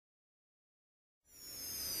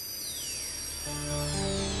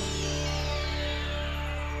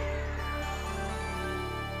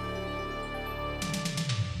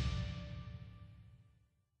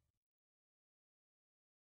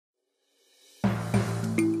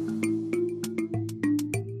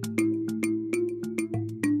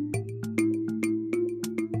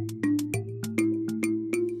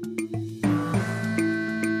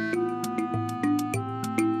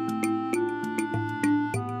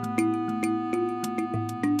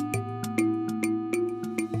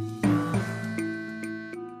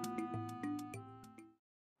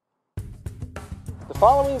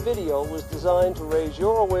following video was designed to raise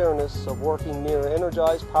your awareness of working near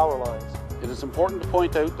energized power lines. It is important to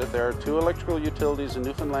point out that there are two electrical utilities in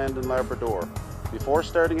Newfoundland and Labrador. Before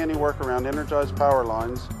starting any work around energized power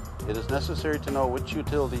lines, it is necessary to know which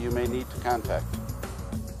utility you may need to contact.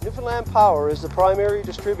 Newfoundland Power is the primary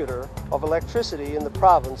distributor of electricity in the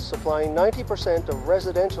province, supplying 90% of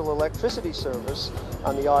residential electricity service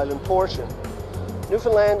on the island portion.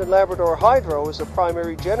 Newfoundland and Labrador Hydro is the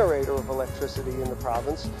primary generator of electricity in the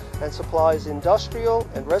province and supplies industrial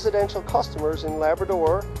and residential customers in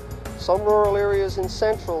Labrador, some rural areas in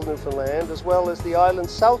central Newfoundland, as well as the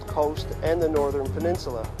island's south coast and the northern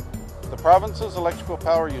peninsula. The province's electrical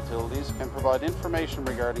power utilities can provide information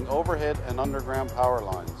regarding overhead and underground power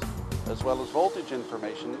lines, as well as voltage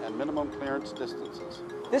information and minimum clearance distances.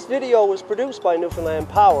 This video was produced by Newfoundland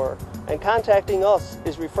Power, and contacting us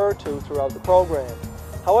is referred to throughout the program.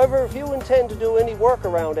 However, if you intend to do any work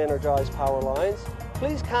around energized power lines,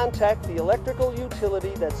 please contact the electrical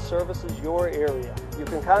utility that services your area. You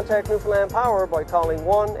can contact Newfoundland Power by calling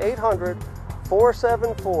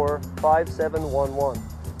 1-800-474-5711.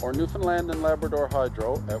 Or Newfoundland and Labrador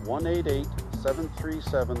Hydro at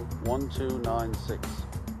 188-737-1296.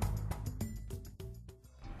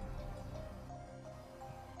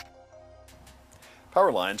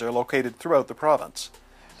 Power lines are located throughout the province.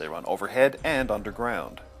 They run overhead and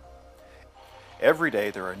underground. Every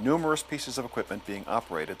day there are numerous pieces of equipment being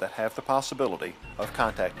operated that have the possibility of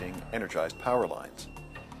contacting energized power lines.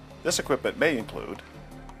 This equipment may include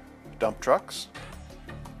dump trucks,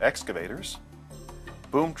 excavators,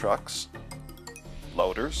 boom trucks,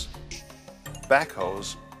 loaders,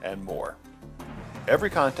 backhoes, and more. Every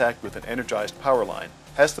contact with an energized power line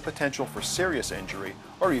has the potential for serious injury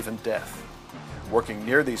or even death. Working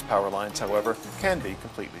near these power lines, however, can be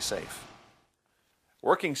completely safe.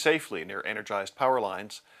 Working safely near energized power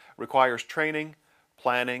lines requires training,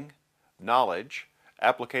 planning, knowledge,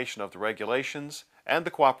 application of the regulations, and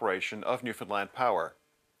the cooperation of Newfoundland Power.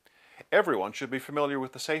 Everyone should be familiar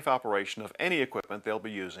with the safe operation of any equipment they'll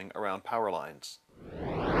be using around power lines.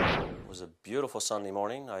 It was a beautiful Sunday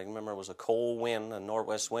morning. I remember it was a cold wind, a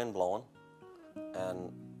northwest wind blowing,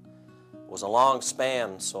 and it was a long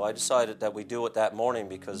span, so I decided that we'd do it that morning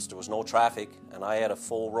because there was no traffic and I had a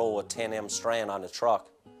full row of 10M strand on the truck.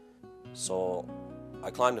 So I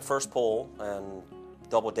climbed the first pole and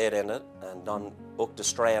double dead-ended and hooked the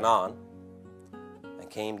strand on and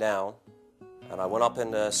came down. And I went up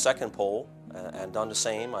in the second pole and done the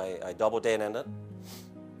same. I double dead-ended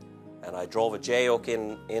and I drove a J-hook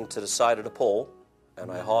into the side of the pole, and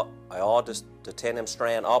I hauled the 10M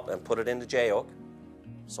strand up and put it in the J-hook.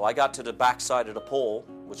 So I got to the back side of the pole,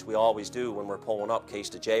 which we always do when we're pulling up in case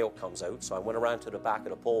the J-hook comes out. So I went around to the back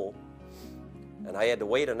of the pole and I had to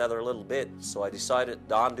wait another little bit. So I decided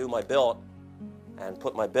to undo my belt and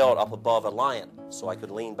put my belt up above a lion so I could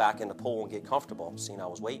lean back in the pole and get comfortable, seeing I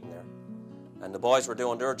was waiting there. And the boys were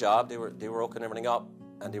doing their job. They were hooking everything up,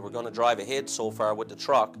 and they were going to drive ahead so far with the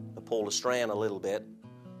truck to pull the strand a little bit,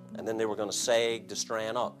 and then they were going to sag the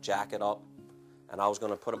strand up, jack it up, and I was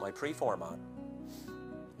going to put my preform on.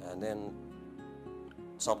 And then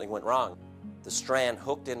something went wrong. The strand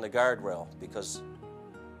hooked in the guardrail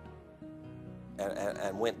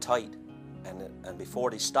and went tight, and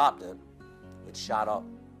before they stopped it, it shot up,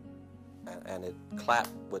 and it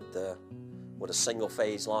clapped with a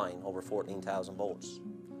single-phase line over 14,000 volts.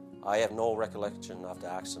 I have no recollection of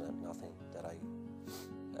the accident, nothing that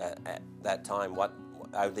at that time,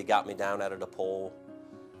 how they got me down out of the pole.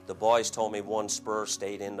 The boys told me one spur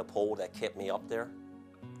stayed in the pole that kept me up there.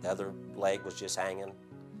 The other leg was just hanging,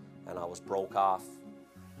 and I was broke off,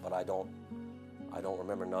 but I don't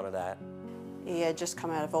remember none of that. He had just come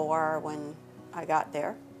out of OR when I got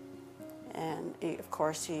there, and of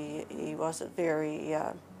course he wasn't very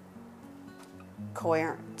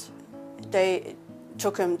coherent. They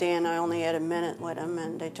took him then, I only had a minute with him,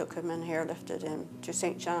 and they took him and airlifted him to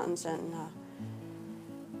St. John's, and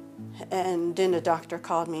then the doctor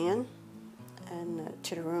called me in and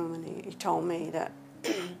to the room, and he told me that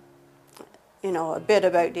you know, a bit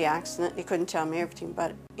about the accident. He couldn't tell me everything,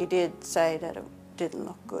 but he did say that it didn't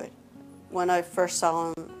look good. When I first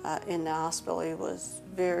saw him in the hospital, he was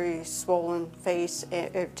very swollen face,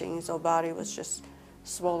 everything, his whole body was just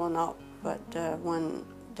swollen up. But when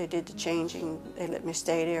they did the changing, they let me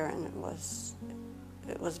stay there, and it was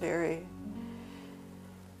very,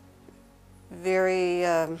 very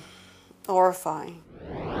horrifying.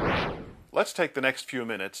 Let's take the next few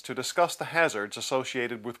minutes to discuss the hazards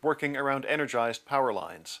associated with working around energized power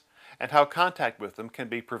lines and how contact with them can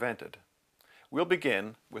be prevented. We'll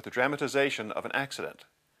begin with the dramatization of an accident.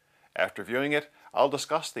 After viewing it, I'll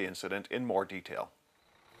discuss the incident in more detail.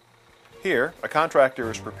 Here, a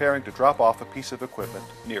contractor is preparing to drop off a piece of equipment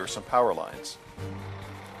near some power lines.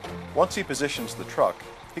 Once he positions the truck,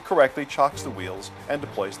 he correctly chocks the wheels and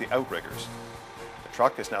deploys the outriggers. The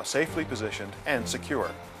truck is now safely positioned and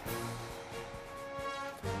secure.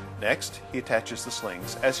 Next, he attaches the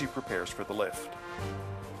slings as he prepares for the lift.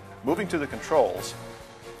 Moving to the controls,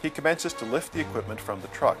 he commences to lift the equipment from the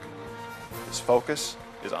truck. His focus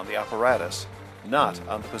is on the apparatus, not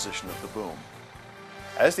on the position of the boom.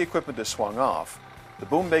 As the equipment is swung off, the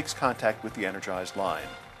boom makes contact with the energized line.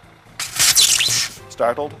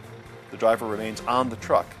 Startled, the driver remains on the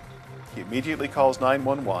truck. He immediately calls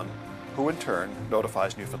 911, who in turn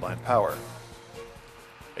notifies Newfoundland Power.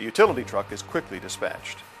 A utility truck is quickly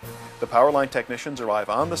dispatched. The power line technicians arrive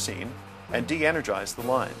on the scene and de-energize the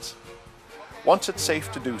lines. Once it's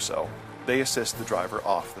safe to do so, they assist the driver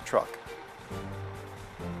off the truck.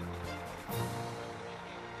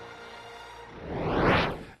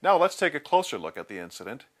 Now let's take a closer look at the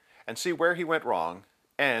incident and see where he went wrong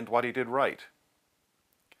and what he did right.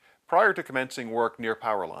 Prior to commencing work near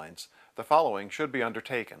power lines, the following should be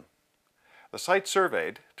undertaken. The site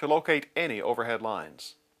surveyed to locate any overhead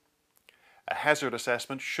lines. A hazard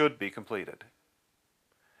assessment should be completed.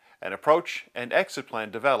 An approach and exit plan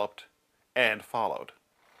developed and followed.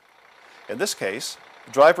 In this case,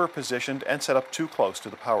 the driver positioned and set up too close to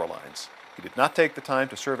the power lines. He did not take the time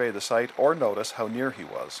to survey the site or notice how near he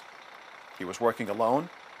was. He was working alone,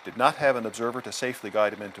 did not have an observer to safely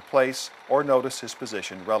guide him into place or notice his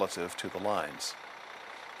position relative to the lines.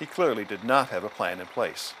 He clearly did not have a plan in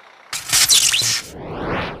place.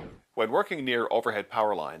 When working near overhead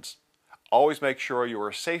power lines, always make sure you are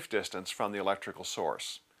a safe distance from the electrical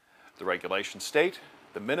source. The regulations state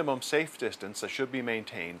the minimum safe distance that should be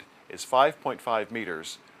maintained is 5.5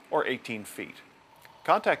 meters or 18 feet.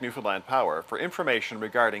 Contact Newfoundland Power for information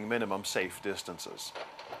regarding minimum safe distances.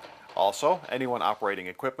 Also, anyone operating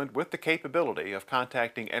equipment with the capability of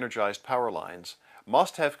contacting energized power lines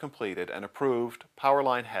must have completed an approved power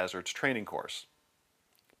line hazards training course.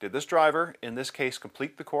 Did this driver, in this case,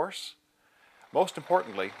 complete the course? Most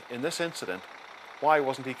importantly, in this incident, why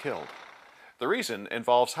wasn't he killed? The reason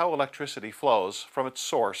involves how electricity flows from its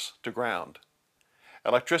source to ground.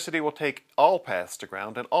 Electricity will take all paths to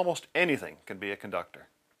ground, and almost anything can be a conductor.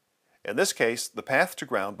 In this case, the path to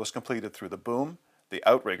ground was completed through the boom, the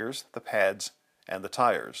outriggers, the pads, and the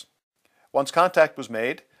tires. Once contact was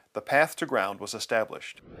made, the path to ground was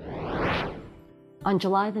established. On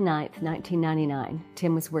July the 9th, 1999,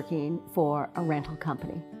 Tim was working for a rental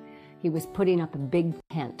company. He was putting up a big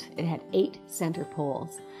tent. It had 8 center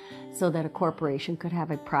poles so that a corporation could have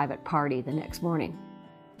a private party the next morning.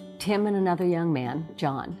 Tim and another young man,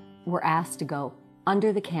 John, were asked to go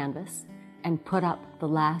under the canvas and put up the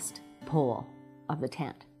last pole of the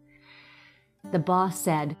tent. The boss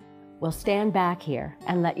said, "We'll stand back here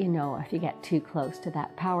and let you know if you get too close to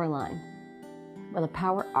that power line." Well, the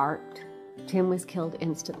power arced, Tim was killed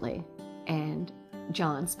instantly, and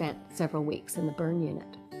John spent several weeks in the burn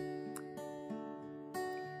unit.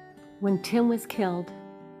 When Tim was killed,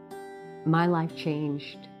 my life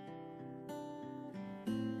changed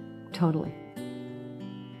totally.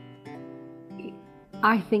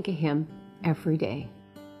 I think of him every day.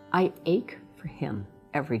 I ache for him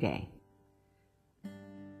every day.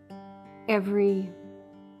 Every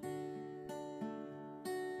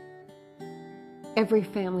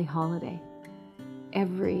family holiday,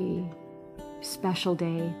 every special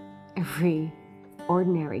day, every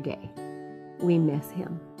ordinary day, we miss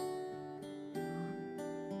him.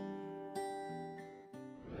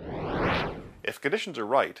 If conditions are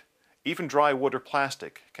right, even dry wood or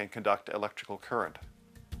plastic can conduct electrical current.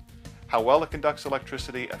 How well it conducts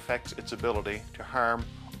electricity affects its ability to harm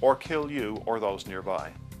or kill you or those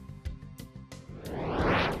nearby.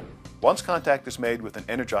 Once contact is made with an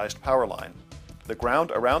energized power line, the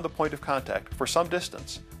ground around the point of contact for some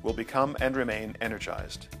distance will become and remain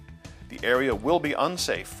energized. The area will be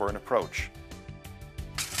unsafe for an approach.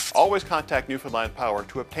 Always contact Newfoundland Power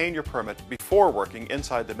to obtain your permit before working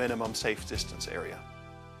inside the minimum safe distance area.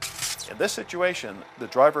 In this situation, the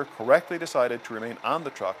driver correctly decided to remain on the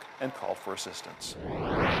truck and called for assistance.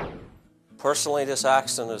 Personally, this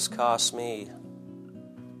accident has cost me,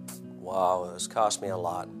 it has cost me a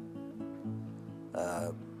lot.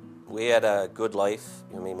 We had a good life.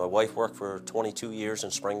 I mean, my wife worked for 22 years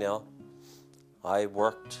in Springdale. I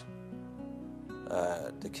worked.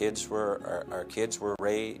 Our kids were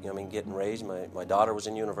getting raised. My daughter was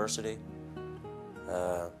in university.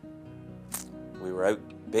 We were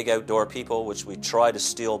big outdoor people, which we try to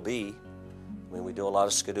still be. I mean, we do a lot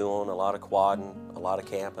of skidooing, a lot of quadding, a lot of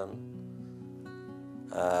camping.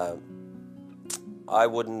 I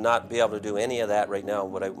would not be able to do any of that right now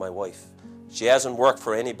without my wife. She hasn't worked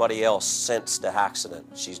for anybody else since the accident.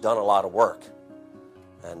 She's done a lot of work,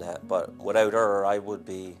 and but without her, I would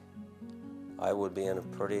be in a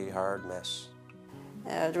pretty hard mess.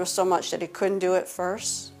 There was so much that he couldn't do at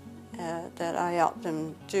first that I helped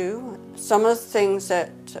him do. Some of the things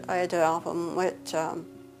that I had to help him with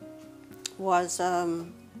was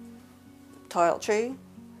toiletry,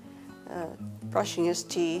 brushing his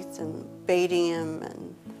teeth and bathing him,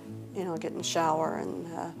 and getting a shower and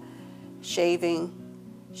shaving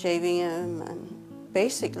him, and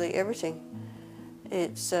basically everything.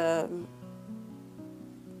 It's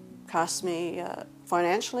cost me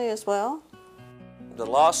financially as well. The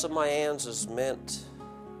loss of my hands has meant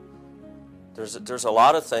there's a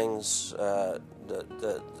lot of things.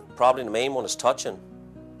 Probably the main one is touching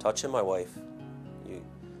my wife.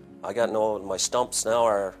 I got my stumps now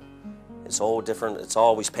are, it's all different. It's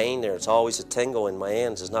always pain there. It's always a tingle in my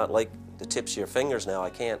hands. It's not like the tips of your fingers now.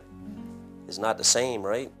 It's not the same,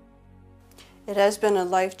 right? It has been a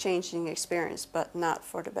life-changing experience, but not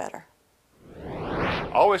for the better.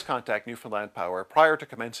 Always contact Newfoundland Power prior to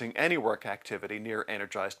commencing any work activity near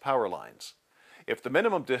energized power lines. If the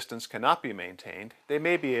minimum distance cannot be maintained, they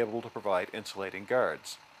may be able to provide insulating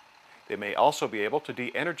guards. They may also be able to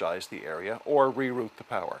de-energize the area or reroute the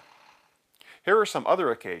power. Here are some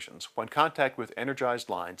other occasions when contact with energized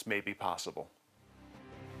lines may be possible.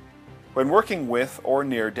 When working with or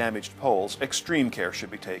near damaged poles, extreme care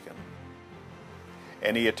should be taken.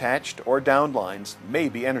 Any attached or downed lines may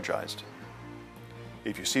be energized.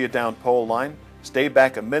 If you see a downed pole line, stay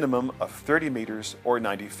back a minimum of 30 meters or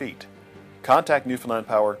 90 feet. Contact Newfoundland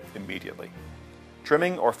Power immediately.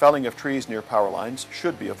 Trimming or felling of trees near power lines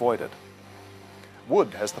should be avoided.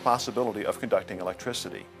 Wood has the possibility of conducting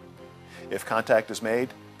electricity. If contact is made,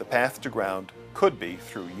 the path to ground could be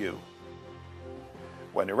through you.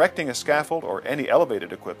 When erecting a scaffold or any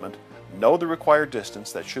elevated equipment, know the required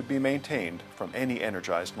distance that should be maintained from any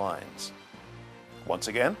energized lines. Once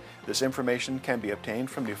again, this information can be obtained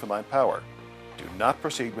from Newfoundland Power. Do not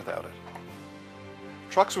proceed without it.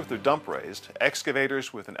 Trucks with their dump raised,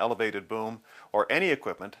 excavators with an elevated boom, or any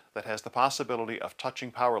equipment that has the possibility of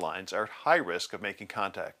touching power lines are at high risk of making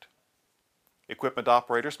contact. Equipment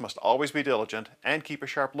operators must always be diligent and keep a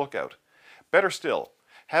sharp lookout. Better still,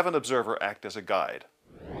 have an observer act as a guide.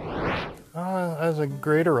 As a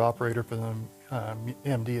grader operator for the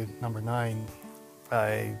MD number 9,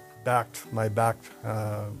 I backed my back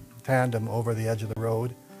tandem over the edge of the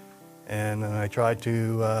road, and then I tried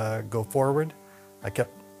to go forward. I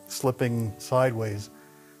kept slipping sideways,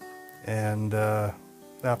 and on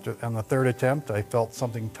the third attempt I felt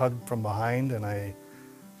something tug from behind, and I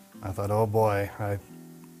thought, oh boy,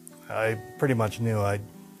 I pretty much knew. I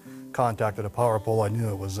contacted a power pole. I knew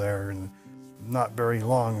it was there, and not very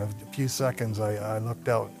long, a few seconds, I looked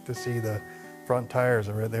out to see the front tires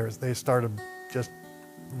are there. They started just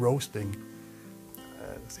roasting.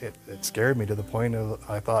 It scared me to the point of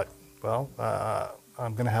I thought, well,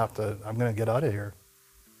 I'm gonna get out of here.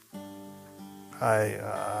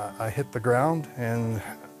 I hit the ground, and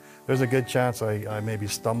there's a good chance I maybe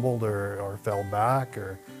stumbled or fell back,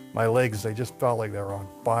 or my legs, they just felt like they were on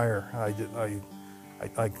fire.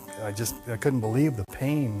 I couldn't believe the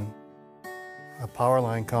pain. A power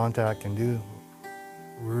line contact can do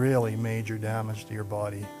really major damage to your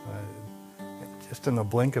body, just in the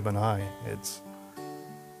blink of an eye. It's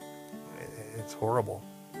horrible.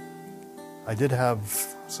 I did have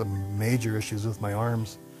some major issues with my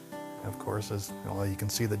arms, of course, as you can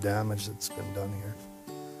see the damage that's been done here.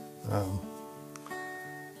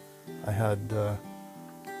 I had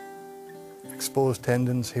exposed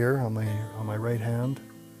tendons here on my right hand.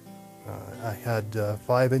 I had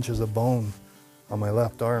 5 inches of bone on my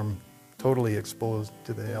left arm, totally exposed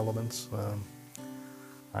to the elements.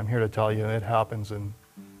 I'm here to tell you it happens, and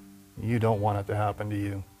you don't want it to happen to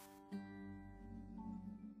you.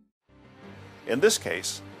 In this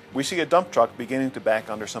case, we see a dump truck beginning to back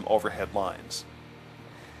under some overhead lines.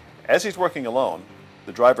 As he's working alone,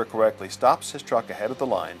 the driver correctly stops his truck ahead of the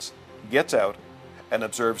lines, gets out, and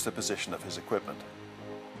observes the position of his equipment.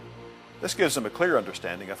 This gives him a clear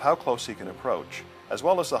understanding of how close he can approach, as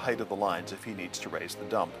well as the height of the lines if he needs to raise the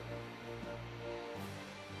dump.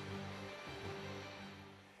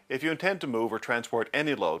 If you intend to move or transport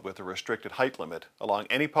any load with a restricted height limit along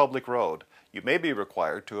any public road, you may be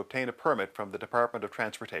required to obtain a permit from the Department of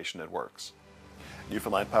Transportation and Works.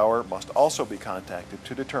 Newfoundland Power must also be contacted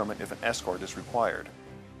to determine if an escort is required.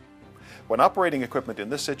 When operating equipment in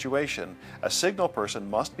this situation, a signal person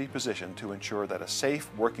must be positioned to ensure that a safe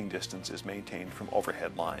working distance is maintained from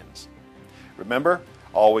overhead lines. Remember,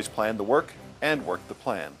 always plan the work and work the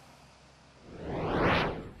plan.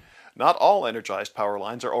 Not all energized power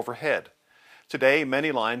lines are overhead. Today,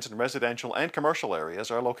 many lines in residential and commercial areas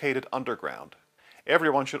are located underground.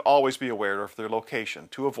 Everyone should always be aware of their location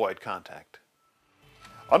to avoid contact.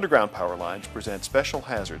 Underground power lines present special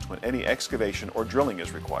hazards when any excavation or drilling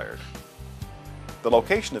is required. The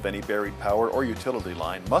location of any buried power or utility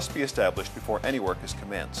line must be established before any work is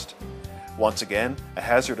commenced. Once again, a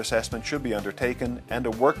hazard assessment should be undertaken and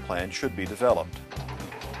a work plan should be developed.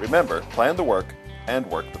 Remember, plan the work and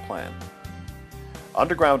work the plan.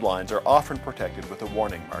 Underground lines are often protected with a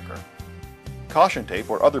warning marker. Caution tape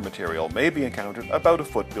or other material may be encountered about a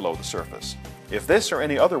foot below the surface. If this or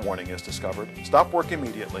any other warning is discovered, stop work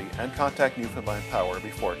immediately and contact Newfoundland Power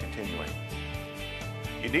before continuing.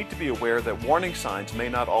 You need to be aware that warning signs may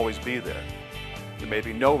not always be there. There may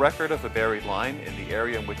be no record of a buried line in the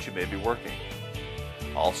area in which you may be working.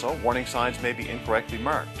 Also, warning signs may be incorrectly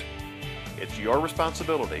marked. It's your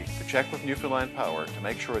responsibility to check with Newfoundland Power to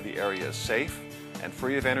make sure the area is safe and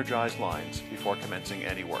free of energized lines before commencing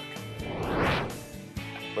any work.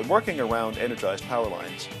 When working around energized power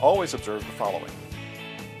lines, always observe the following.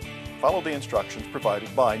 Follow the instructions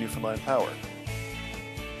provided by Newfoundland Power.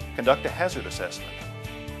 Conduct a hazard assessment.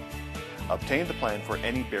 Obtain the plan for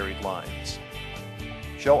any buried lines.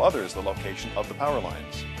 Show others the location of the power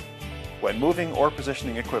lines. When moving or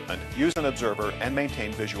positioning equipment, use an observer and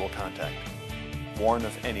maintain visual contact. Warn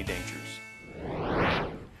of any dangers.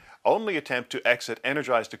 Only attempt to exit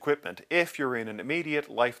energized equipment if you're in an immediate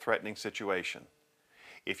life-threatening situation.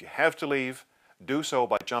 If you have to leave, do so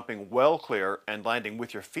by jumping well clear and landing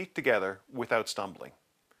with your feet together without stumbling.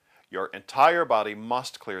 Your entire body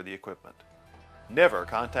must clear the equipment. Never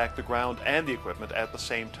contact the ground and the equipment at the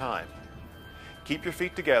same time. Keep your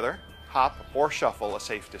feet together, hop or shuffle a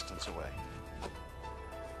safe distance away.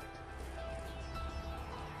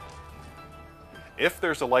 If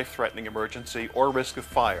there's a life-threatening emergency or risk of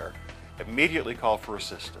fire, immediately call for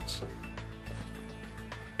assistance.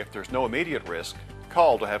 If there's no immediate risk,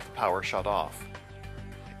 call to have the power shut off.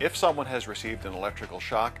 If someone has received an electrical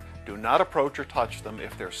shock, do not approach or touch them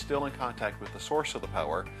if they're still in contact with the source of the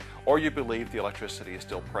power or you believe the electricity is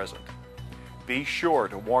still present. Be sure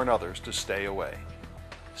to warn others to stay away.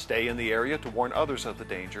 Stay in the area to warn others of the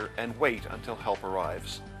danger and wait until help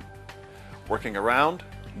arrives. Working around,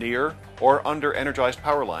 near, or under energized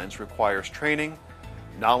power lines requires training,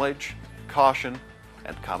 knowledge, caution,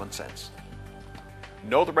 and common sense.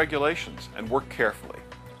 Know the regulations and work carefully.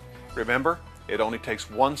 Remember, it only takes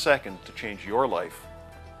 1 second to change your life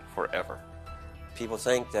forever. People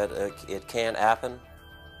think that it can't happen,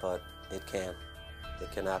 but it can.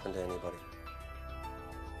 It can happen to anybody.